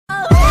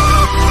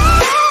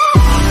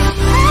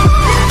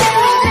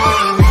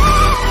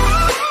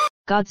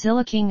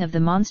Godzilla King of the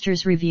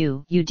Monsters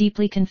review. You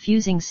deeply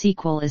confusing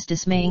sequel is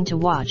dismaying to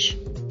watch.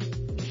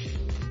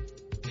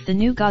 The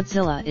new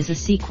Godzilla is a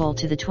sequel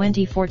to the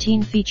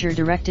 2014 feature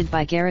directed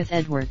by Gareth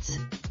Edwards.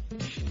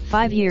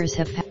 5 years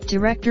have passed.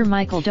 Director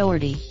Michael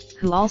Dougherty,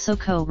 who also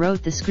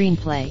co-wrote the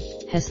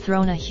screenplay, has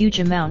thrown a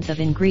huge amount of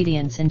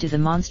ingredients into the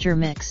monster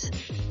mix.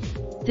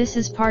 This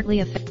is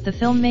partly the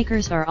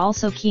filmmakers are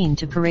also keen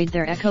to parade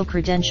their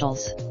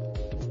eco-credentials.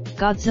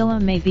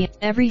 Godzilla may be.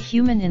 Every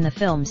human in the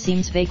film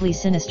seems vaguely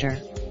sinister.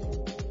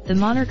 The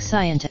monarch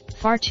scientist.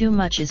 Far too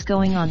much is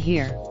going on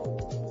here.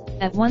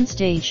 At one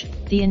stage,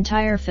 the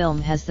entire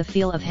film has the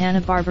feel of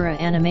Hanna-Barbera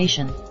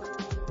animation.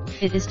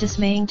 It is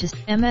dismaying to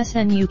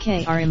MSN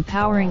UK are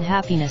empowering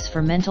happiness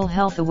for Mental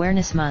Health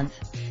Awareness Month.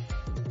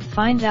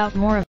 Find out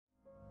more.